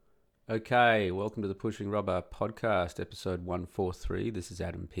Okay, welcome to the Pushing Rubber podcast, episode 143. This is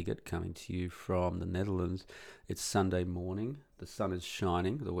Adam Piggott coming to you from the Netherlands. It's Sunday morning. The sun is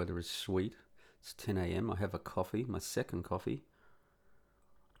shining. The weather is sweet. It's 10 a.m. I have a coffee, my second coffee.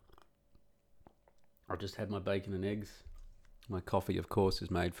 I just had my bacon and eggs. My coffee, of course,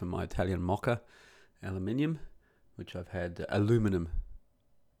 is made from my Italian mocha, aluminium, which I've had, aluminum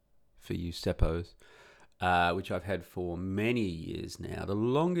for you seppos. Which I've had for many years now. The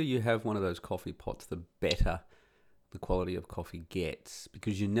longer you have one of those coffee pots, the better the quality of coffee gets,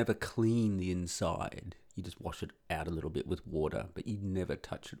 because you never clean the inside. You just wash it out a little bit with water, but you never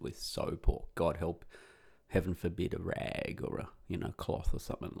touch it with soap or, God help, heaven forbid, a rag or a cloth or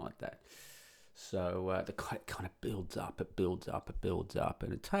something like that. So the kind of builds up,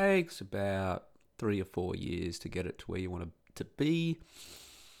 and it takes about 3 or 4 years to get it to where you want it to be.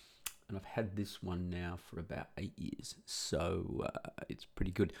 And I've had this one now for about 8 years, so it's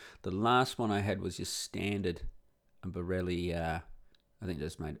pretty good. The last one I had was just standard Borelli, I think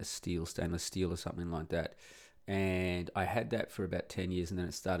just made a stainless steel or something like that. And I had that for about 10 years, and then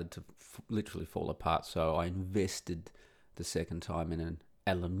it started to literally fall apart. So I invested the second time in an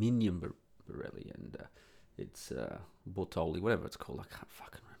aluminium Borelli, and it's Bortoli, whatever it's called. I can't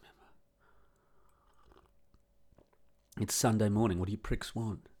fucking remember. It's Sunday morning. What do you pricks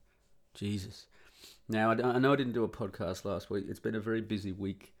want? Jesus. Now, I know I didn't do a podcast last week. It's been a very busy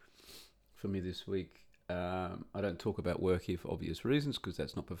week for me this week. I don't talk about work here for obvious reasons because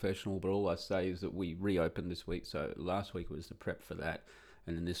that's not professional, but all I say is that we reopened this week. So last week was the prep for that,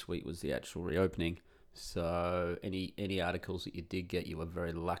 and then this week was the actual reopening. So any articles that you did get, you were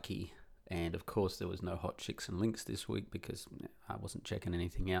very lucky. And of course, there was no hot chicks and links this week because I wasn't checking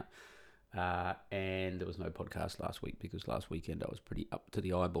anything out. And there was no podcast last week because last weekend I was pretty up to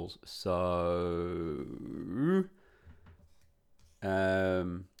the eyeballs. So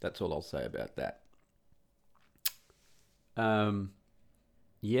that's all I'll say about that.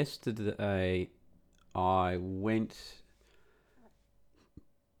 Yesterday I went...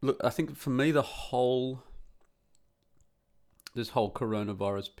 Look, I think for me this whole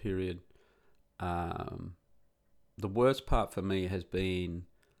coronavirus period, the worst part for me has been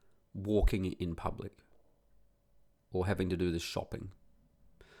walking in public or having to do the shopping.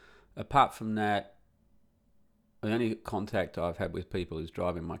 Apart from that, the only contact I've had with people is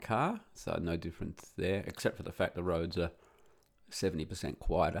driving my car, so no difference there, except for the fact the roads are 70%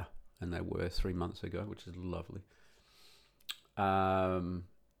 quieter than they were 3 months ago, which is lovely.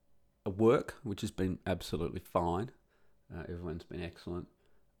 Work, which has been absolutely fine. Everyone's been excellent.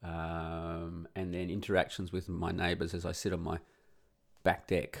 And then interactions with my neighbours as I sit on my back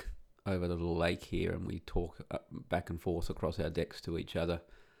deck over the little lake here, and we talk back and forth across our decks to each other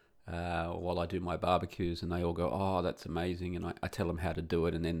while I do my barbecues, and they all go, "Oh, that's amazing," and I tell them how to do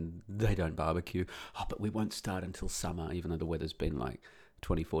it, and then they don't barbecue. "Oh, but we won't start until summer," even though the weather's been like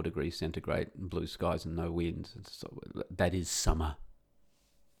 24 degrees centigrade and blue skies and no winds. So that is summer.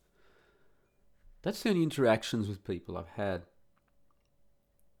 That's the only interactions with people I've had.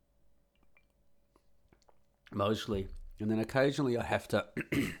 Mostly. And then occasionally I have to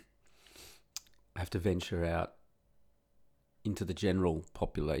venture out into the general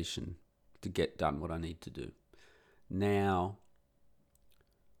population to get done what I need to do. Now,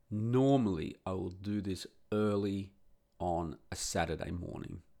 normally I will do this early on a Saturday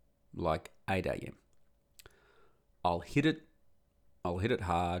morning, like 8 a.m. I'll hit it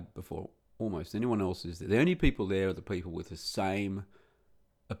hard before almost anyone else is there. The only people there are the people with the same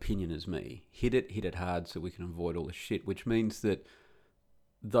opinion as me. Hit it hard so we can avoid all the shit, which means that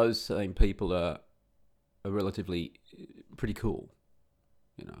those same people are relatively pretty cool.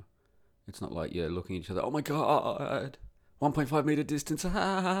 It's not like you're looking at each other, "Oh my God, 1.5 meter distance,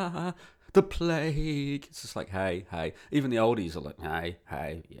 the plague." It's just like, hey. Even the oldies are like,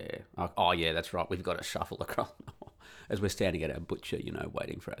 hey, yeah. Oh yeah, that's right, we've got to shuffle across as we're standing at our butcher,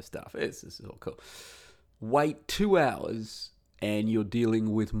 waiting for our stuff. This is all cool. Wait 2 hours and you're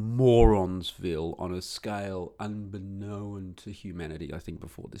dealing with Moronsville on a scale unbeknown to humanity, I think,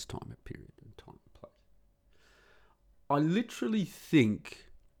 before this time period and time and place. I literally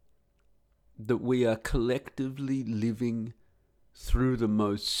think that we are collectively living through the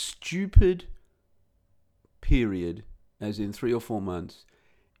most stupid period, as in 3 or 4 months,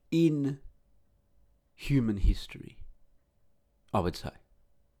 in human history, I would say.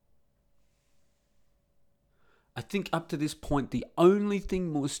 I think up to this point, the only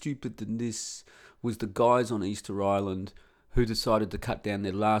thing more stupid than this was the guys on Easter Island who decided to cut down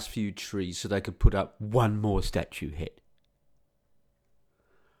their last few trees so they could put up one more statue head.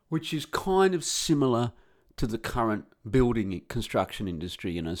 Which is kind of similar to the current building construction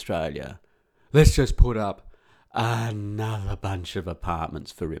industry in Australia. Let's just put up another bunch of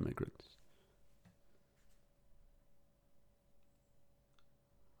apartments for immigrants.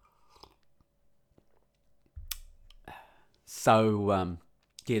 So,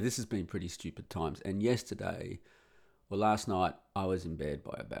 this has been pretty stupid times. And last night, I was in bed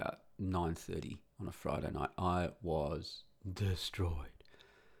by about 9:30 on a Friday night. I was destroyed.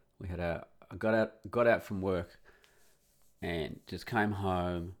 I got out from work and just came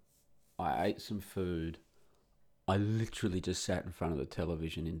home. I ate some food. I literally just sat in front of the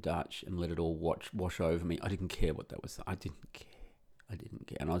television in Dutch and let it all wash over me. I didn't care what that was. I didn't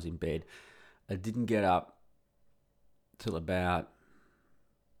care. And I was in bed. I didn't get up till about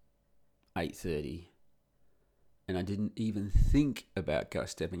 8:30. And I didn't even think about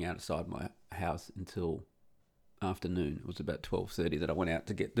stepping outside my house until afternoon. It was about 12:30 that I went out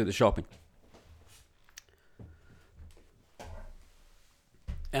to do the shopping.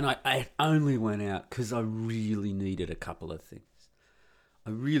 And I only went out because I really needed a couple of things. I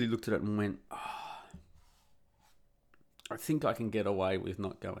really looked at it and went, I think I can get away with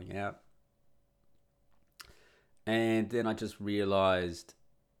not going out. And then I just realised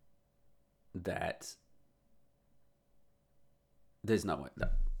that there's no way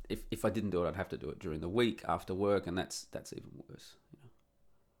that if I didn't do it, I'd have to do it during the week after work, and that's even worse.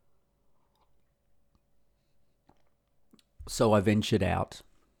 So I ventured out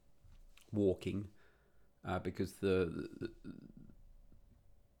walking because the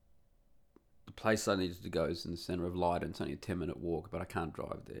place I needed to go is in the centre of Leiden. It's only a 10-minute walk, but I can't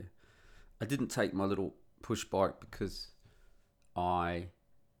drive there. I didn't take my little push bike because I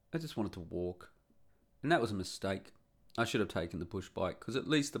just wanted to walk, and that was a mistake. I should have taken the push bike because at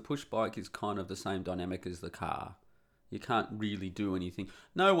least the push bike is kind of the same dynamic as the car. You can't really do anything.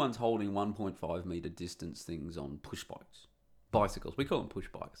 No one's holding 1.5 metre distance things on push bikes. Bicycles. We call them push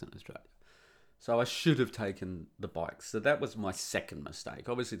bikes in Australia. So I should have taken the bikes. So that was my second mistake.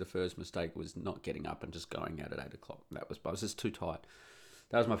 Obviously, the first mistake was not getting up and just going out at 8 o'clock. I was just too tired.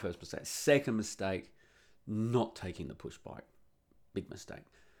 That was my first mistake. Second mistake, not taking the push bike. Big mistake.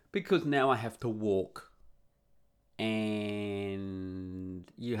 Because now I have to walk.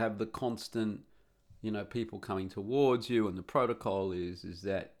 And you have the constant, people coming towards you. And the protocol is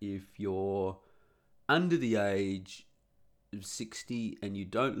that if you're under the age of 60 and you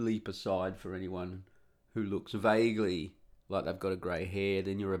don't leap aside for anyone who looks vaguely like they've got a grey hair,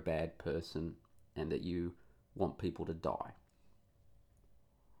 then you're a bad person and that you want people to die.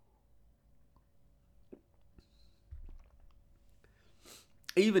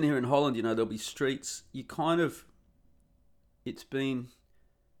 Even here in Holland, there'll be streets. You kind of, it's been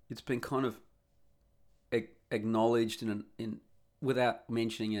kind of acknowledged in without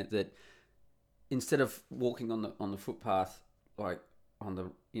mentioning it that instead of walking on the footpath, like on the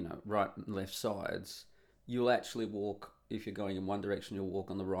right and left sides, you'll actually walk. If you're going in one direction, you'll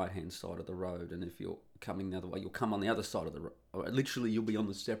walk on the right hand side of the road, and if you're coming the other way, you'll come on the other side of the road. Literally, you'll be on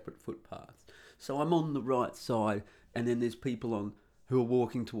the separate footpaths. So I'm on the right side, and then there's people who are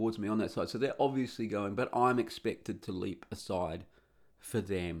walking towards me on that side. So they're obviously going, but I'm expected to leap aside for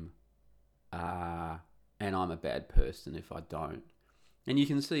them, and I'm a bad person if I don't. And you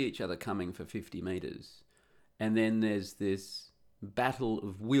can see each other coming for 50 metres. And then there's this battle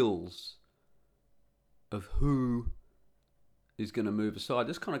of wills of who is going to move aside.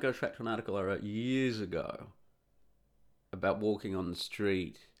 This kind of goes back to an article I wrote years ago about walking on the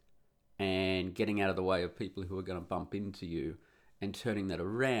street and getting out of the way of people who are going to bump into you and turning that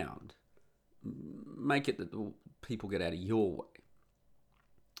around. Make it that people get out of your way.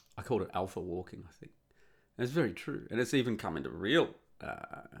 I called it alpha walking, I think. And it's very true. And it's even come into real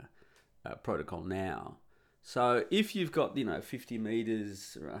protocol now. So if you've got 50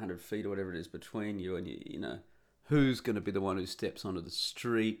 meters or 100 feet or whatever it is between you, and who's going to be the one who steps onto the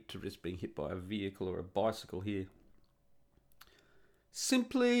street to risk being hit by a vehicle or a bicycle here?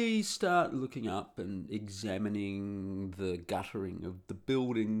 Simply start looking up and examining the guttering of the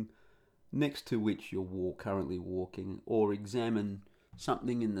building next to which you're currently walking, or examine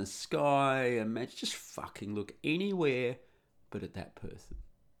something in the sky and just fucking look anywhere but at that person.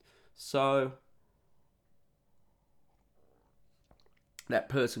 So that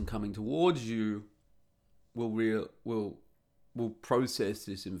person coming towards you will process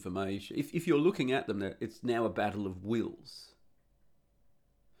this information. If you're looking at them, it's now a battle of wills.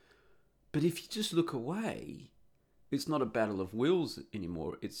 But if you just look away, it's not a battle of wills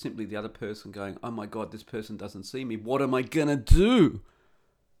anymore. It's simply the other person going, oh my God, this person doesn't see me. What am I going to do?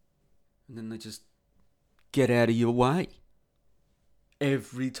 And then they just get out of your way.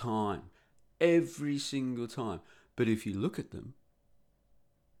 Every time. every single time. But if you look at them,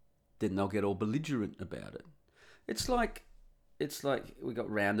 then they'll get all belligerent about it. It's like we got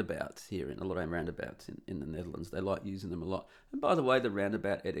roundabouts here, in a lot of roundabouts in the Netherlands. They like using them a lot. And by the way, the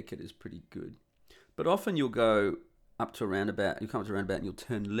roundabout etiquette is pretty good. But often you'll go up to a roundabout, you come up to a roundabout and you'll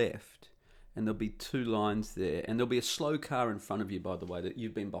turn left, and there'll be two lines there, and there'll be a slow car in front of you, by the way, that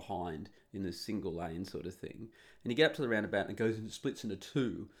you've been behind in this single lane sort of thing. And you get up to the roundabout and it goes and splits into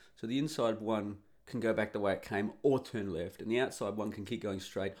two. So the inside one can go back the way it came or turn left, and the outside one can keep going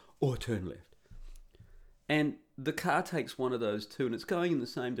straight or turn left. And the car takes one of those two, and it's going in the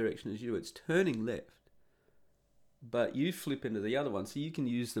same direction as you. It's turning left, but you flip into the other one, so you can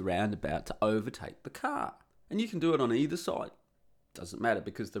use the roundabout to overtake the car. And you can do it on either side. Doesn't matter,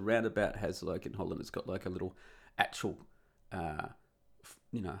 because the roundabout has, like in Holland, it's got like a little actual,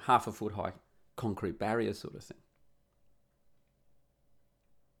 half a foot high concrete barrier sort of thing.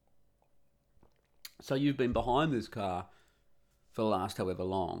 So you've been behind this car for the last however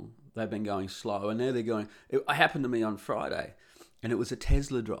long. They've been going slow, and now they're going... It happened to me on Friday, and it was a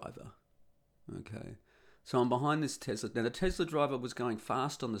Tesla driver. Okay. So I'm behind this Tesla. Now, the Tesla driver was going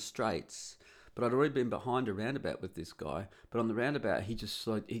fast on the straights, but I'd already been behind a roundabout with this guy. But on the roundabout, he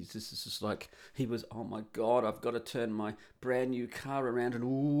was, oh my God, I've got to turn my brand new car around, and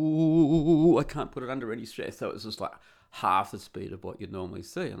ooh, I can't put it under any stress. So it was just like half the speed of what you'd normally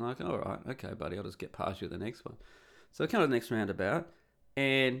see. I'm like, all right, okay, buddy, I'll just get past you at the next one. So I come to the next roundabout,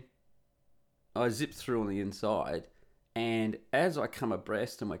 and I zip through on the inside, and as I come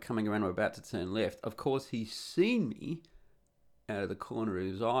abreast and we're coming around, we're about to turn left, of course he's seen me out of the corner of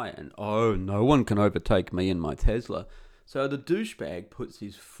his eye, and oh, no one can overtake me in my Tesla. So the douchebag puts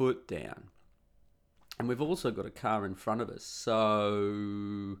his foot down, and we've also got a car in front of us.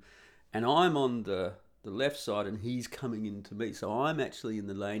 So, and I'm on the left side, and he's coming into me. So I'm actually in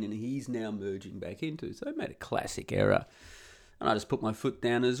the lane, and he's now merging back into. So I made a classic error. And I just put my foot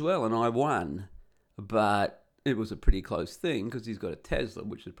down as well, and I won. But it was a pretty close thing, because he's got a Tesla,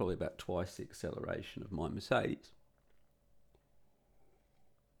 which is probably about twice the acceleration of my Mercedes.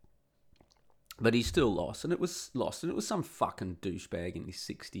 But he still lost, and it was some fucking douchebag in his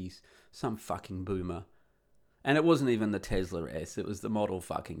 60s, some fucking boomer. And it wasn't even the Tesla S, it was the Model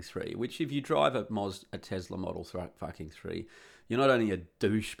fucking 3, which if you drive a Tesla Model fucking 3, you're not only a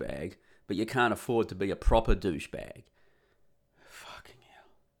douchebag, but you can't afford to be a proper douchebag. Fucking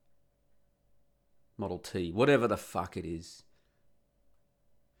hell. Model T, whatever the fuck it is.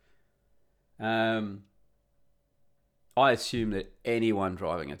 I assume that anyone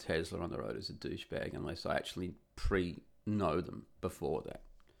driving a Tesla on the road is a douchebag unless I actually know them before that.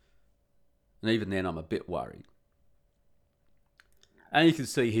 And even then, I'm a bit worried. And you can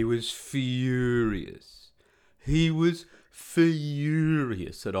see he was furious. He was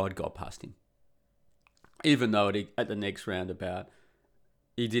furious that I'd got past him. Even though at the next roundabout,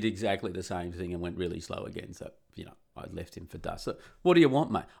 he did exactly the same thing and went really slow again. So, I left him for dust. So, what do you want,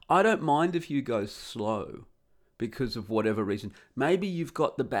 mate? I don't mind if you go slow because of whatever reason. Maybe you've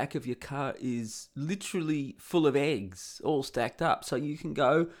got the back of your car is literally full of eggs all stacked up. So you can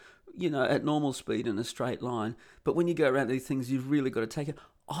go, at normal speed in a straight line. But when you go around these things, you've really got to take it.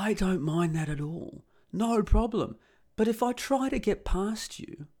 I don't mind that at all. No problem. But if I try to get past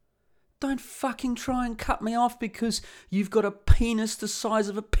you, don't fucking try and cut me off because you've got a penis the size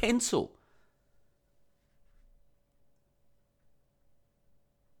of a pencil.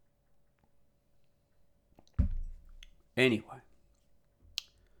 Anyway,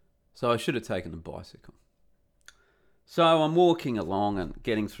 so I should have taken the bicycle. So I'm walking along and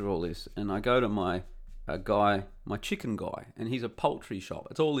getting through all this, and I go to my chicken guy, and he's a poultry shop.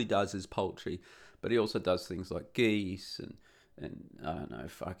 It's all he does is poultry, but he also does things like geese and I don't know,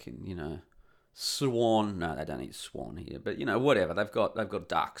 fucking, swan. No, they don't eat swan here, but whatever. They've got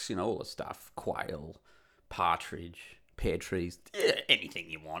ducks, all the stuff, quail, partridge, pear trees, anything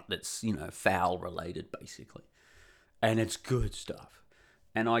you want that's fowl related, basically. And it's good stuff.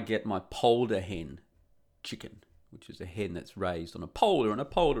 And I get my polder hen chicken, which is a hen that's raised on a polder. And a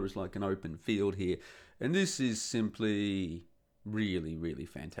polder is like an open field here. And this is simply really, really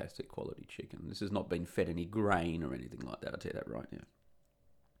fantastic quality chicken. This has not been fed any grain or anything like that. I'll tell you that right now.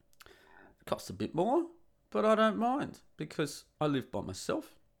 It costs a bit more, but I don't mind because I live by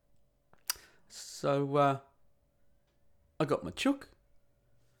myself. So I got my chook.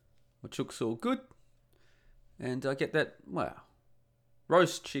 My chook's all good. And I get that,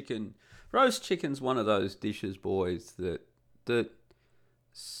 roast chicken. Roast chicken's one of those dishes, boys, that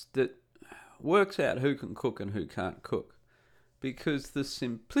works out who can cook and who can't cook. Because the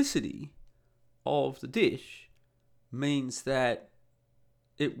simplicity of the dish means that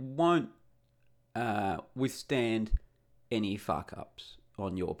it won't withstand any fuck ups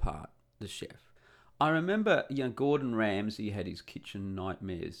on your part, the chef. I remember, Gordon Ramsay had his Kitchen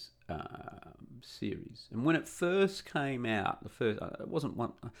Nightmares series, and when it first came out, it wasn't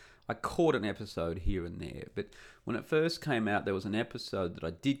one. I caught an episode here and there, but when it first came out, there was an episode that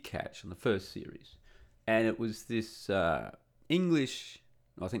I did catch on the first series, and it was this English.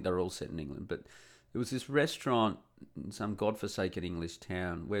 I think they were all set in England, but it was this restaurant in some godforsaken English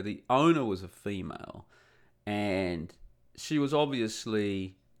town where the owner was a female, and she was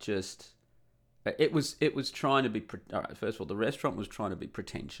obviously just. It was trying to be. All right, first of all, the restaurant was trying to be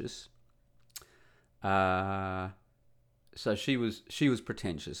pretentious. So she was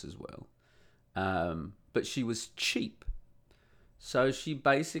pretentious as well, but she was cheap. So she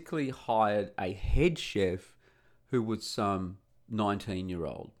basically hired a head chef who was some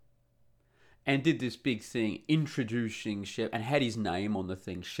 19-year-old, and did this big thing introducing chef and had his name on the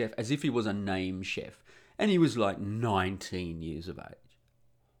thing, chef, as if he was a name chef, and he was like 19 years of age.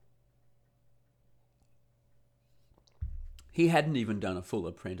 He hadn't even done a full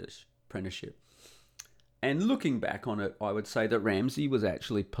apprenticeship. And looking back on it, I would say that Ramsay was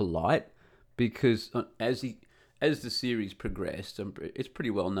actually polite, because as the series progressed, it's pretty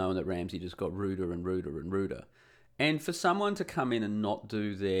well known that Ramsay just got ruder and ruder and ruder. And for someone to come in and not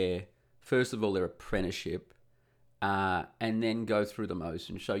do first of all, their apprenticeship, and then go through the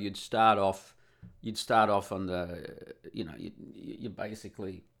motions. So you'd start off on you're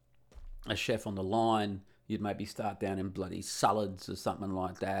basically a chef on the line. You'd maybe start down in bloody salads or something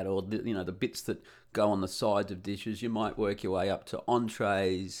like that, or the bits that go on the sides of dishes. You might work your way up to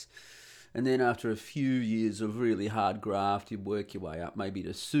entrees, and then after a few years of really hard graft, you'd work your way up maybe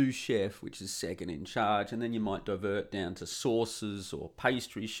to sous chef, which is second in charge, and then you might divert down to sauces or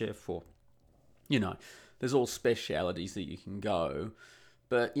pastry chef, or there's all specialities that you can go.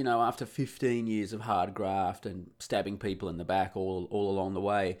 But, after 15 years of hard graft and stabbing people in the back all along the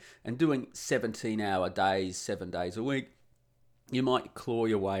way, and doing 17-hour days, 7 days a week, you might claw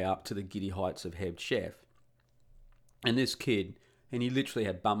your way up to the giddy heights of head chef. And this kid, and he literally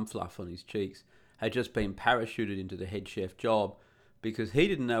had bum fluff on his cheeks, had just been parachuted into the head chef job because he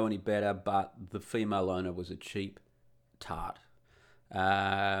didn't know any better, but the female owner was a cheap tart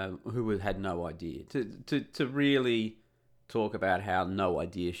who had no idea. To really talk about how no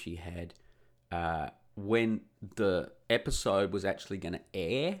idea she had, when the episode was actually going to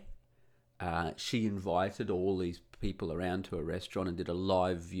air, she invited all these people around to a restaurant and did a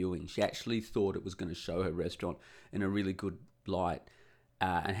live viewing. She actually thought it was going to show her restaurant in a really good light,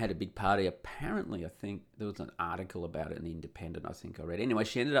 and had a big party. Apparently, I think there was an article about it in The Independent, I think I read. Anyway,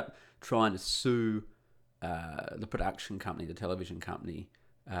 she ended up trying to sue the production company, the television company,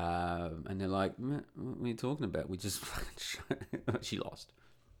 and they're like, what are you talking about? We just she lost.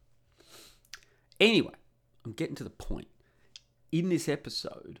 Anyway, I'm getting to the point. In this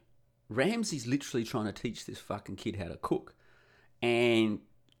episode, Ramsay's literally trying to teach this fucking kid how to cook, and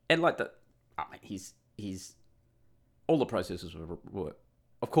like he's all the processes were,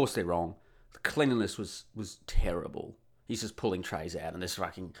 of course they're wrong. The cleanliness was terrible. He's just pulling trays out, and this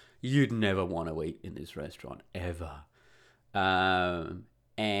fucking, you'd never want to eat in this restaurant ever. And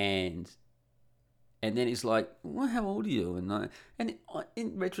then he's like, well, how old are you? And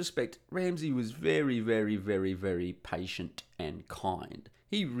in retrospect, Ramsay was very, very, very, very patient and kind.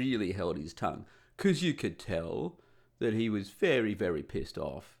 He really held his tongue, because you could tell that he was very, very pissed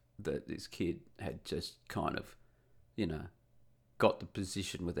off that this kid had just kind of, got the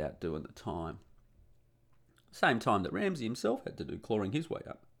position without doing the time. Same time that Ramsay himself had to do, clawing his way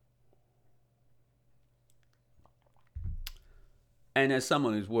up. And as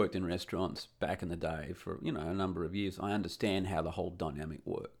someone who's worked in restaurants back in the day for, a number of years, I understand how the whole dynamic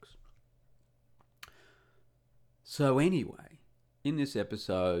works. So anyway, in this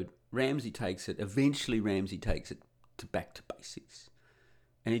episode, Ramsay takes it back to basics.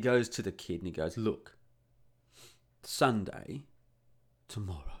 And he goes to the kid and he goes, look, Sunday,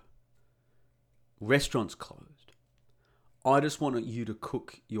 tomorrow, restaurant's closed. I just want you to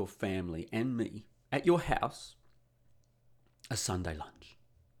cook your family and me at your house a Sunday lunch.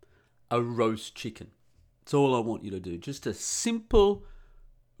 A roast chicken. That's all I want you to do. Just a simple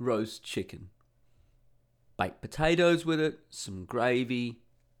roast chicken. Baked potatoes with it, some gravy,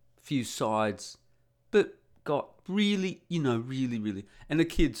 a few sides, but got really, really. And the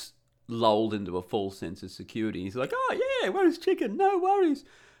kid's lulled into a false sense of security. He's like, oh yeah, roast chicken, no worries.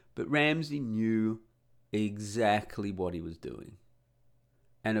 But Ramsay knew exactly what he was doing.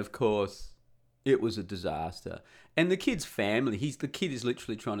 And of course, it was a disaster. And the kid's family, the kid is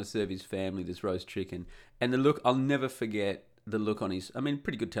literally trying to serve his family this roast chicken. And the look, I'll never forget the look on his. I mean,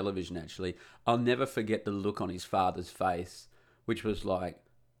 pretty good television actually. I'll never forget the look on his father's face, which was like,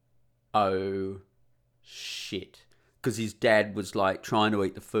 "Oh shit," because his dad was like trying to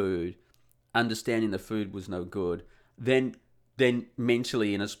eat the food, understanding the food was no good, then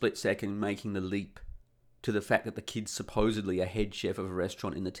mentally in a split second making the leap to the fact that the kid's supposedly a head chef of a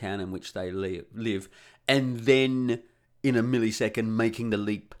restaurant in the town in which they live, and then in a millisecond making the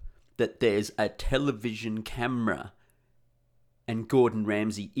leap that there's a television camera and Gordon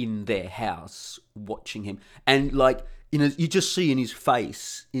Ramsay in their house watching him. And like, you just see in his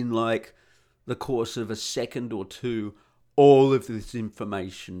face in like the course of a second or two, all of this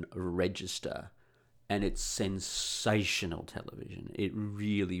information register. And it's sensational television. It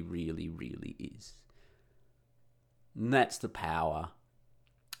really, really, really is. And that's the power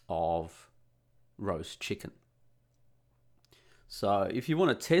of roast chicken. So if you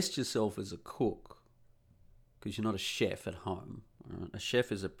want to test yourself as a cook, because you're not a chef at home, right? A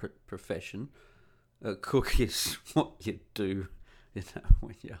chef is a profession. A cook is what you do,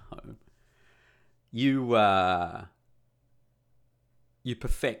 when you're home. You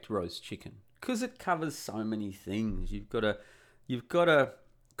perfect roast chicken because it covers so many things. You've got to.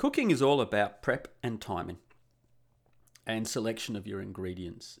 Cooking is all about prep and timing and selection of your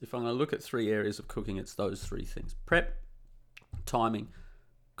ingredients. If I'm going to look at 3 areas of cooking, it's those 3 things: prep, timing,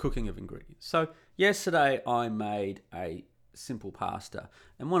 cooking of ingredients. So yesterday I made a simple pasta,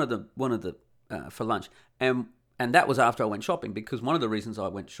 and one of the for lunch, and that was after I went shopping, because one of the reasons I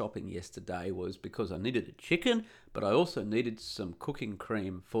went shopping yesterday was because I needed a chicken, but I also needed some cooking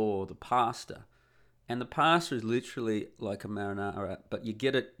cream for the pasta. And the pasta is literally like a marinara, but you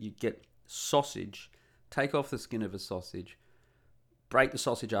get sausage, take off the skin of a sausage, break the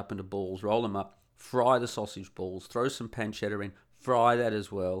sausage up into balls, roll them up, fry the sausage balls, throw some pancetta in, fry that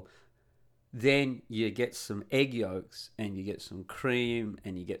as well. Then you get some egg yolks and you get some cream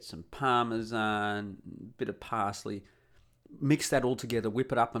and you get some parmesan, a bit of parsley. Mix that all together,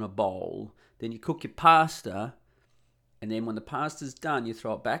 whip it up in a bowl. Then you cook your pasta, and then when the pasta's done, you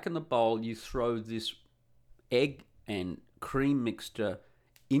throw it back in the bowl. You throw this egg and cream mixture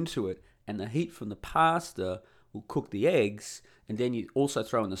into it, and the heat from the pasta will cook the eggs, and then you also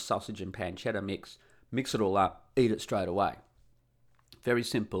throw in the sausage and pancetta mix it all up, eat it straight away. Very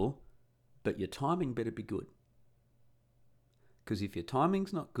simple. But your timing better be good. Because if your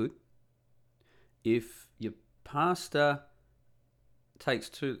timing's not good, if your pasta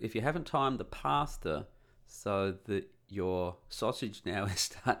if you haven't timed the pasta so that your sausage now is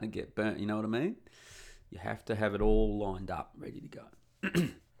starting to get burnt, you know what I mean? You have to have it all lined up, ready to go.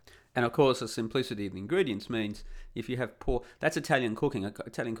 And of course, the simplicity of the ingredients means if you have that's Italian cooking.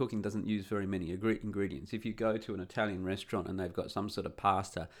 Italian cooking doesn't use very many ingredients. If you go to an Italian restaurant and they've got some sort of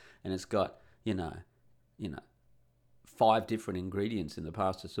pasta and it's got, 5 different ingredients in the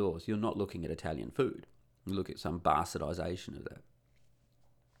pasta sauce, you're not looking at Italian food. You look at some bastardization of that.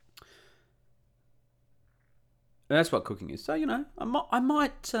 And that's what cooking is. So, I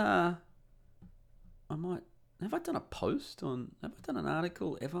might have I done a post on, have I done an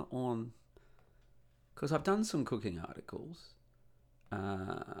article ever on, because I've done some cooking articles.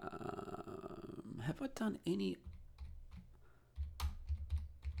 Have I done any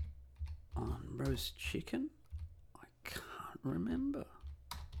on roast chicken? I can't remember.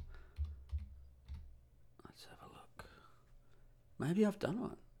 Let's have a look. Maybe I've done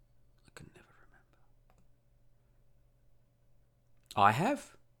one. I can never remember. I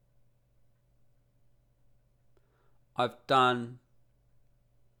have. I've done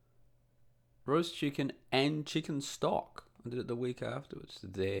roast chicken and chicken stock. I did it the week afterwards.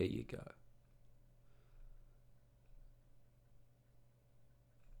 There you go.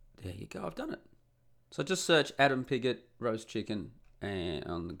 There you go. I've done it. So just search Adam Piggott roast chicken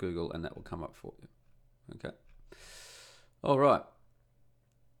on Google, and that will come up for you. Okay. All right.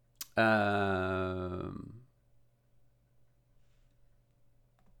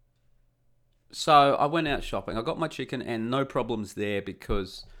 So I went out shopping. I got my chicken, and no problems there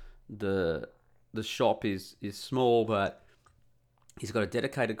because the shop is small, but he's got a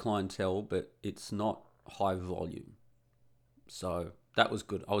dedicated clientele, but it's not high volume. So that was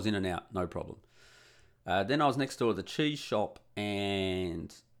good. I was in and out, no problem. Then I was next door to the cheese shop,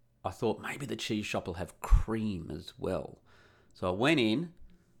 and I thought maybe the cheese shop will have cream as well. So I went in,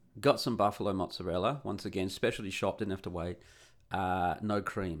 got some buffalo mozzarella. Once again, specialty shop, didn't have to wait. No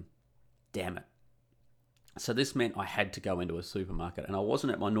cream. Damn it. So this meant I had to go into a supermarket, and I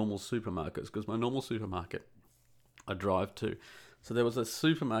wasn't at my normal supermarkets because my normal supermarket I drive to. So there was a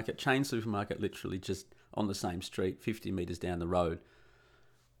supermarket, chain supermarket, literally just on the same street, 50 metres down the road.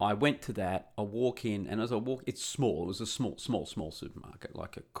 I went to that. I walk in, and as I walk, it's small. It was a small supermarket,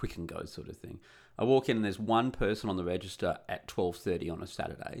 like a Quick and Go sort of thing. I walk in, and there's one person on the register at 12:30 on a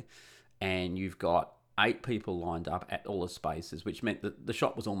Saturday, and you've got 8 people lined up at all the spaces, which meant that the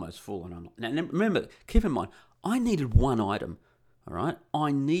shop was almost full. And now remember, keep in mind, I needed one item. All right,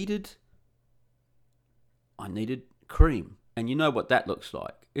 I needed cream, and you know what that looks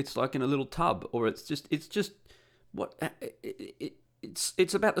like. It's like in a little tub, or it's just what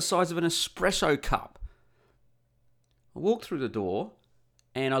it's about the size of an espresso cup. I walk through the door,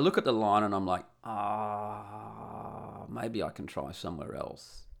 and I look at the line, and I'm like, maybe I can try somewhere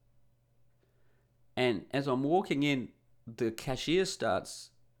else. And as I'm walking in, the cashier starts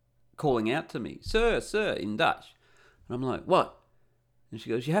calling out to me, sir, in Dutch. And I'm like, what? And she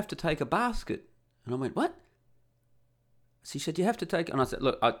goes, you have to take a basket. And I went, what? She said, you have to take... And I said,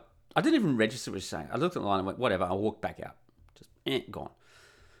 look, I didn't even register what she was saying. I looked at the line and went, whatever, I'll walk back out. Just, gone.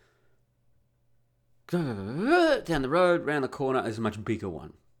 Down the road, round the corner, there's a much bigger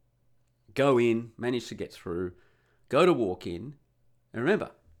one. Go in, manage to get through, go to walk in. And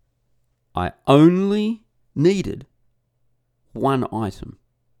remember, I only needed one item.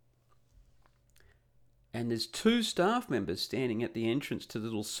 And there's 2 staff members standing at the entrance to the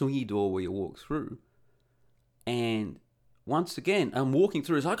little swingy door where you walk through. And once again, I'm walking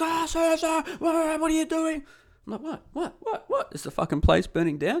through. It's like, sir, what are you doing? I'm like, what? Is the fucking place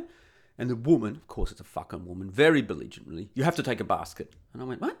burning down? And the woman, of course it's a fucking woman, very belligerently, you have to take a basket. And I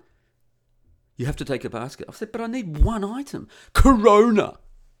went, what? You have to take a basket? I said, but I need one item. Corona.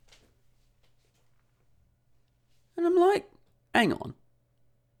 And I'm like, hang on.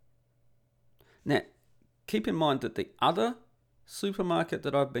 Now, keep in mind that the other supermarket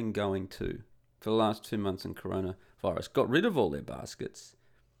that I've been going to for the last 2 months in coronavirus got rid of all their baskets,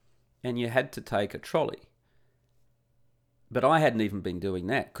 and you had to take a trolley. But I hadn't even been doing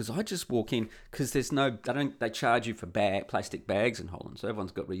that, because I just walk in, because they charge you for plastic bags in Holland, so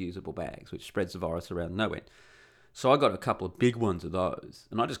everyone's got reusable bags, which spreads the virus around no end. So I got a couple of big ones of those,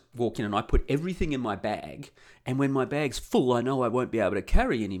 and I just walk in and I put everything in my bag, and when my bag's full, I know I won't be able to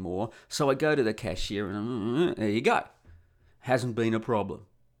carry anymore, so I go to the cashier and there you go. Hasn't been a problem.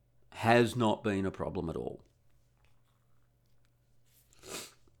 Has not been a problem at all.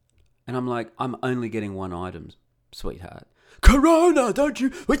 And I'm like, I'm only getting one item, sweetheart. Corona, don't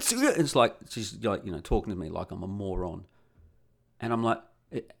you? It's like, she's like, talking to me like I'm a moron. And I'm like,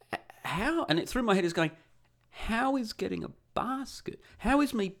 how? And it through my head is going, how is getting a basket? How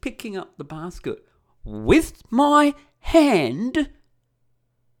is me picking up the basket with my hand?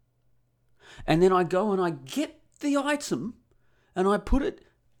 And then I go and I get the item and I put it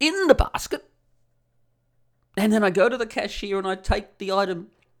in the basket. And then I go to the cashier and I take the item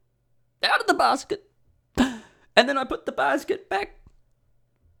out of the basket. And then I put the basket back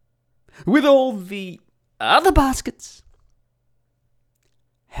with all the other baskets.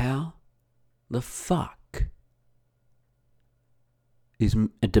 How the fuck is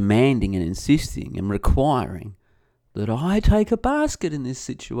demanding and insisting and requiring that I take a basket in this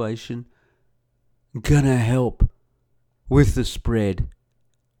situation gonna help with the spread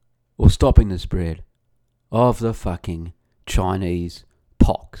or stopping the spread of the fucking Chinese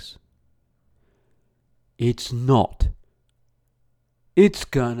pox? It's not. It's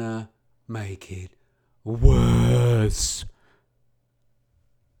gonna make it worse.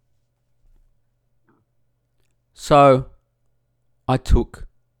 So I took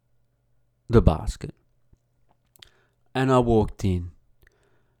the basket and I walked in,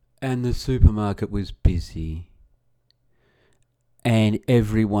 and the supermarket was busy, and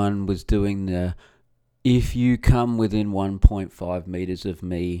everyone was doing the, if you come within 1.5 meters of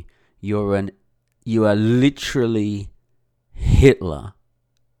me, you are literally Hitler.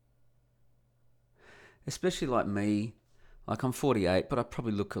 Especially like me. Like, I'm 48, but I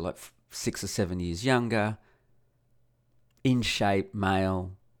probably look like 6 or 7 years younger. In shape,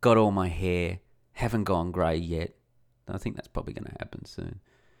 male. Got all my hair. Haven't gone grey yet. I think that's probably going to happen soon.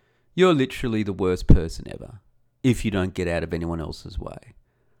 You're literally the worst person ever if you don't get out of anyone else's way.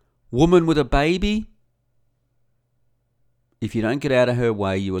 Woman with a baby, if you don't get out of her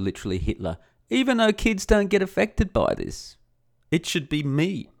way, you are literally Hitler. Even though kids don't get affected by this. It should be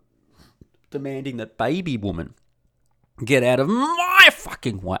me demanding that baby woman get out of my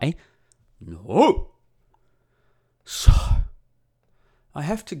fucking way. No. So, I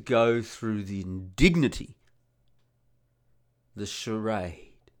have to go through the indignity, the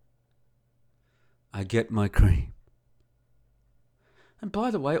charade. I get my cream. And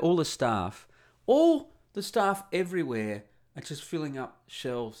by the way, all the staff everywhere are just filling up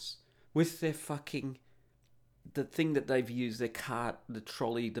shelves with their fucking the thing that they've used, their cart, the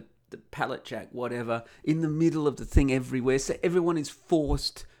trolley, the pallet jack, whatever, in the middle of the thing everywhere. So everyone is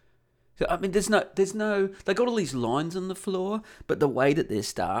forced. So, I mean, there's no, they got all these lines on the floor, but the way that their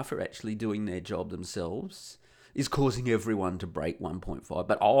staff are actually doing their job themselves is causing everyone to break 1.5.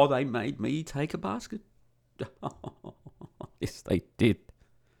 But, they made me take a basket. Yes, they did.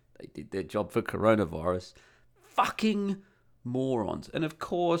 They did their job for coronavirus. Fucking morons. And of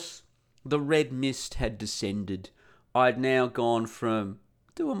course, the red mist had descended. I'd now gone from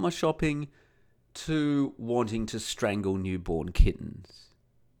doing my shopping to wanting to strangle newborn kittens.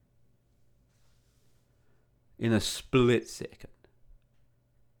 In a split second.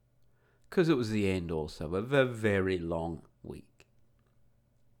 Because it was the end also of a very long week.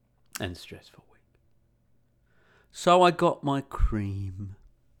 And stressful week. So I got my cream.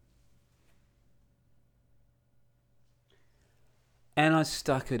 And I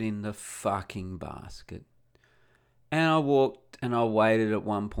stuck it in the fucking basket. And I walked and I waited at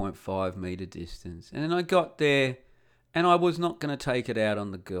 1.5 metre distance. And then I got there and I was not going to take it out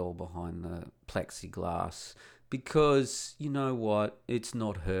on the girl behind the plexiglass because, you know what, it's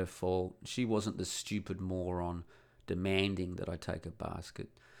not her fault. She wasn't the stupid moron demanding that I take a basket.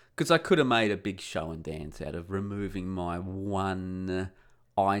 Because I could have made a big show and dance out of removing my one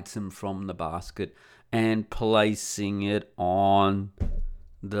item from the basket and placing it on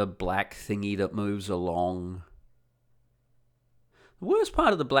the black thingy that moves along. The worst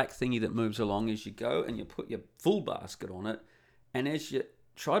part of the black thingy that moves along is you go and you put your full basket on it, and as you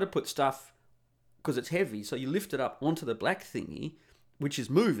try to put stuff, because it's heavy, so you lift it up onto the black thingy, which is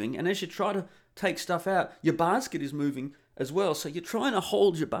moving, and as you try to take stuff out, your basket is moving as well. So you're trying to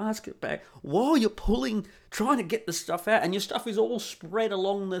hold your basket back while you're trying to get the stuff out, and your stuff is all spread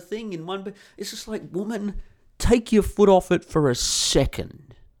along the thing in one. It's just like, woman, take your foot off it for a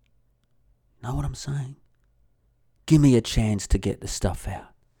second. Know what I'm saying? Give me a chance to get the stuff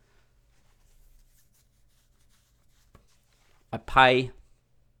out. I pay.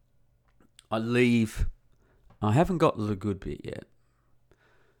 I leave. I haven't got to the good bit yet.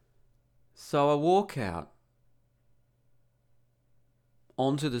 So I walk out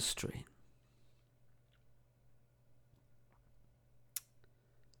onto the street.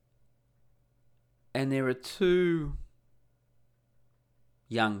 And there are two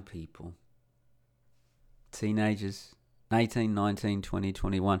young people, teenagers, 18, 19, 20,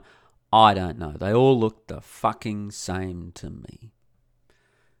 21. I don't know. They all look the fucking same to me.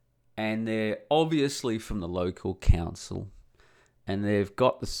 And they're obviously from the local council. And they've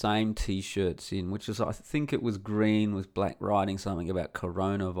got the same T-shirts in, which is, I think it was green with black writing, something about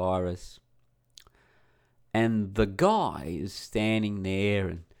coronavirus. And the guy is standing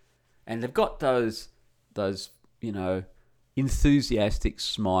there, and they've got those enthusiastic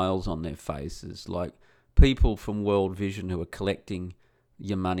smiles on their faces, like people from World Vision who are collecting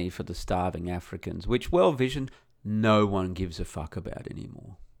your money for the starving Africans, which World Vision, no one gives a fuck about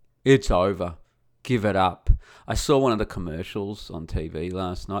anymore. It's over. Give it up. I saw one of the commercials on TV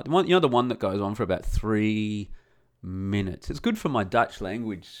last night. The one that goes on for about 3 minutes. It's good for my Dutch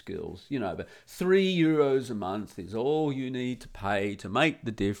language skills, but €3 a month is all you need to pay to make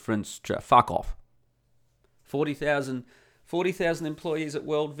the difference. Fuck off. 40,000 employees at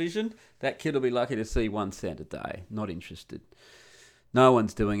World Vision. That kid will be lucky to see 1 cent a day. Not interested. No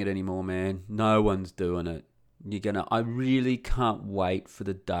one's doing it anymore, man. No one's doing it. I really can't wait for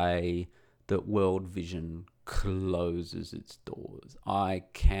the day that World Vision closes its doors. I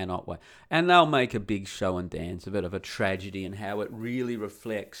cannot wait. And they'll make a big show and dance of it, of a tragedy, and how it really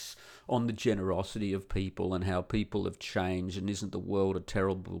reflects on the generosity of people and how people have changed, and isn't the world a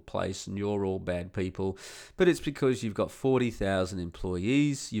terrible place and you're all bad people. But it's because you've got 40,000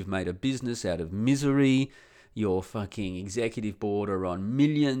 employees, you've made a business out of misery, your fucking executive board are on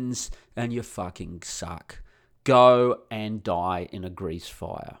millions, and you fucking suck. Go and die in a grease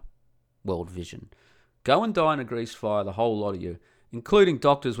fire. World Vision. Go and die in a grease fire, the whole lot of you, including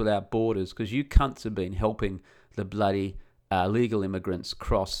Doctors Without Borders, because you cunts have been helping the bloody illegal immigrants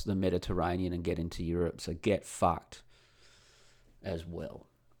cross the Mediterranean and get into Europe, so get fucked as well.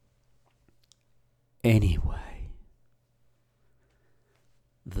 Anyway,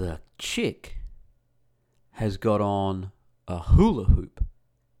 the chick has got on a hula hoop.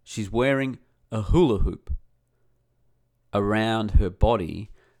 She's wearing a hula hoop around her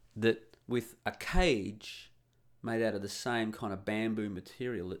body that with a cage made out of the same kind of bamboo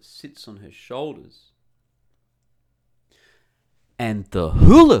material that sits on her shoulders. And the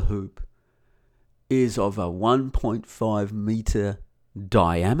hula hoop is of a 1.5 meter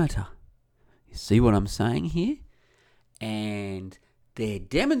diameter. You see what I'm saying here? And they're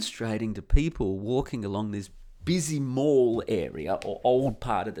demonstrating to people walking along this busy mall area or old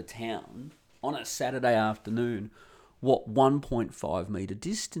part of the town on a Saturday afternoon what 1.5 metre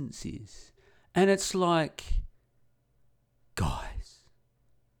distance is. And it's like, guys,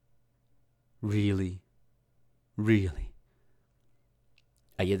 really? Really?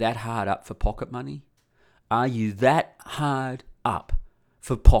 Are you that hard up for pocket money? Are you that hard up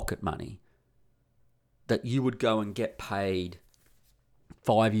for pocket money that you would go and get paid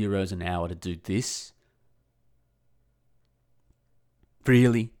 €5 an hour to do this?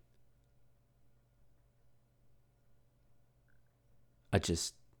 Really? I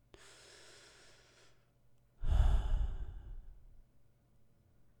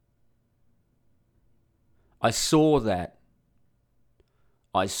saw that.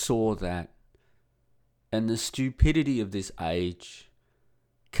 And the stupidity of this age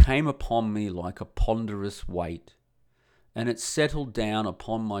came upon me like a ponderous weight, and it settled down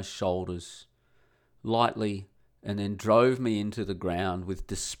upon my shoulders lightly and then drove me into the ground with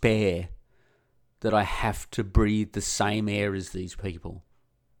despair that I have to breathe the same air as these people.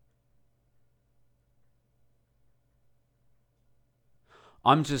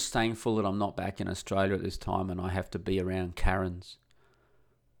 I'm just thankful that I'm not back in Australia at this time and I have to be around Karens.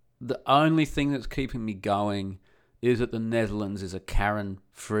 The only thing that's keeping me going is that the Netherlands is a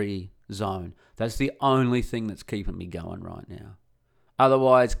Karen-free zone. That's the only thing that's keeping me going right now.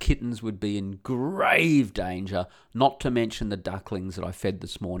 Otherwise, kittens would be in grave danger, not to mention the ducklings that I fed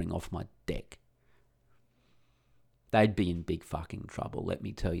this morning off my deck. They'd be in big fucking trouble, let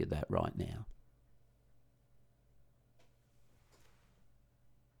me tell you that right now.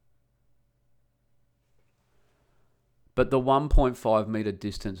 But the 1.5 metre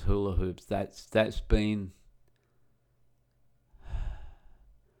distance hula hoops, that's been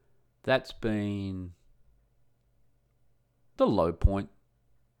the low point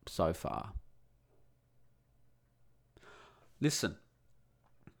so far. Listen,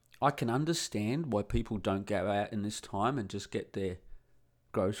 I can understand why people don't go out in this time and just get their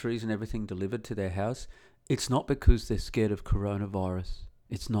groceries and everything delivered to their house. It's not because they're scared of coronavirus.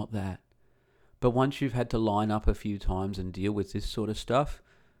 It's not that. But once you've had to line up a few times and deal with this sort of stuff,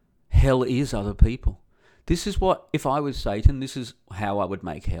 hell is other people. This is what, if I was Satan, this is how I would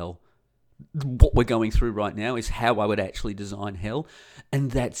make hell. What we're going through right now is how I would actually design hell,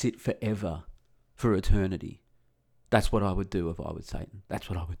 and that's it forever, for eternity. That's what I would do if I was Satan. That's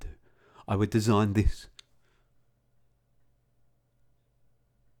what I would do. I would design this.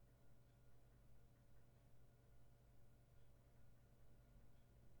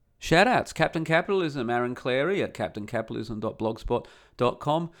 Shout-outs, Captain Capitalism, Aaron Clary at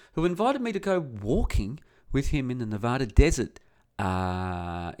captaincapitalism.blogspot.com, who invited me to go walking with him in the Nevada desert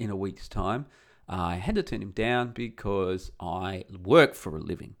in a week's time. I had to turn him down because I work for a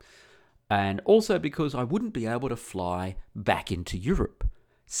living, and also because I wouldn't be able to fly back into Europe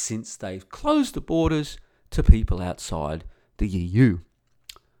since they've closed the borders to people outside the EU.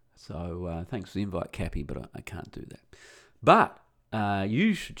 So thanks for the invite, Cappy, but I can't do that. But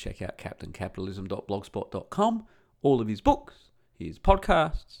you should check out captaincapitalism.blogspot.com. All of his books, his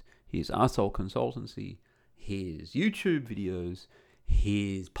podcasts, his Arsehole Consultancy, his YouTube videos,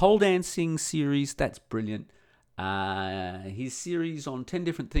 his pole dancing series, that's brilliant. His series on 10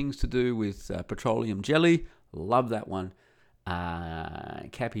 different things to do with petroleum jelly, love that one.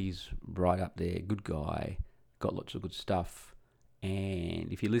 Cappy's right up there, good guy, got lots of good stuff.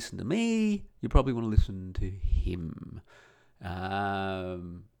 And if you listen to me, you probably want to listen to him.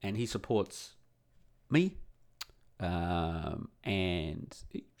 And he supports me, and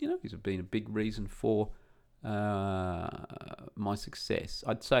he's been a big reason for my success.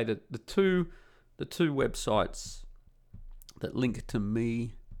 I'd say that the two websites that link to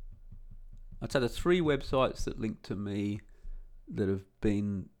me, I'd say the three websites that link to me that have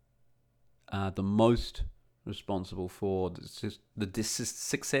been the most responsible for the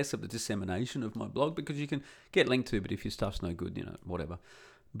success of the dissemination of my blog, because you can get linked to, but if your stuff's no good, whatever.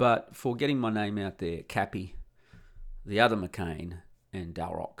 But for getting my name out there, Cappy, the other McCain, and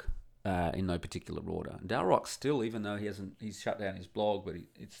Dalrock, in no particular order. And Dalrock still, even though he's shut down his blog, but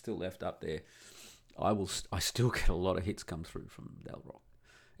it's still left up there. I still get a lot of hits come through from Dalrock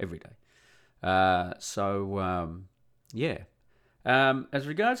every day. Yeah. As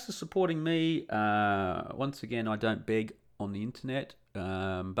regards to supporting me, once again, I don't beg on the internet,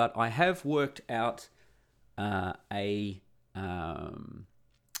 but I have worked out a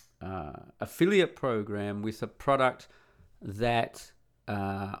affiliate program with a product that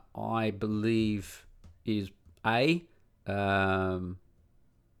I believe is A, a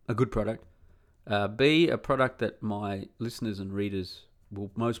good product, B, a product that my listeners and readers will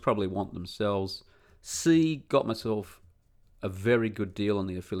most probably want themselves, C, got myself a very good deal on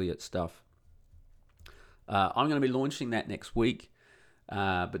the affiliate stuff. I'm going to be launching that next week,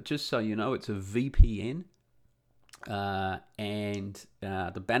 but just so you know, it's a VPN, and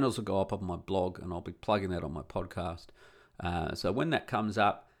the banners will go up on my blog, and I'll be plugging that on my podcast. So when that comes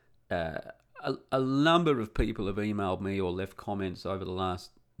up, a number of people have emailed me or left comments over the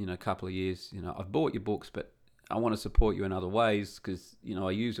last couple of years. I've bought your books, but I want to support you in other ways because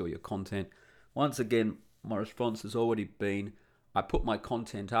I use all your content. Once again, my response has already been, I put my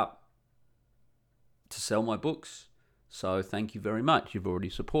content up to sell my books, so thank you very much. You've already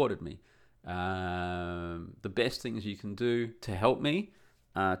supported me. The best things you can do to help me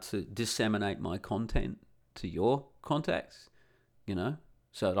are to disseminate my content to your contacts,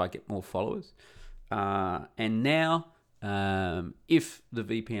 so that I get more followers. And now, if the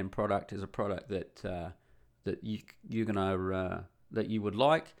VPN product is a product that that you would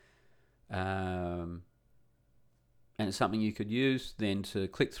like, and it's something you could use, then to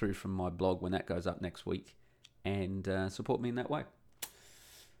click through from my blog when that goes up next week and support me in that way.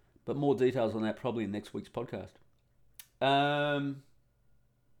 But more details on that probably in next week's podcast.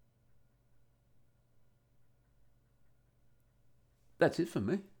 That's it for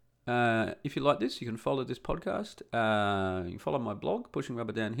me. If you like this, you can follow this podcast. You can follow my blog, Pushing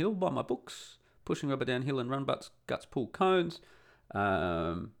Rubber Downhill, buy my books, Pushing Rubber Downhill and Run Guts Pull Cones.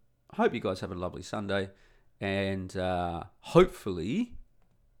 I hope you guys have a lovely Sunday, and hopefully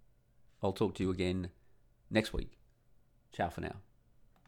I'll talk to you again next week. Ciao for now.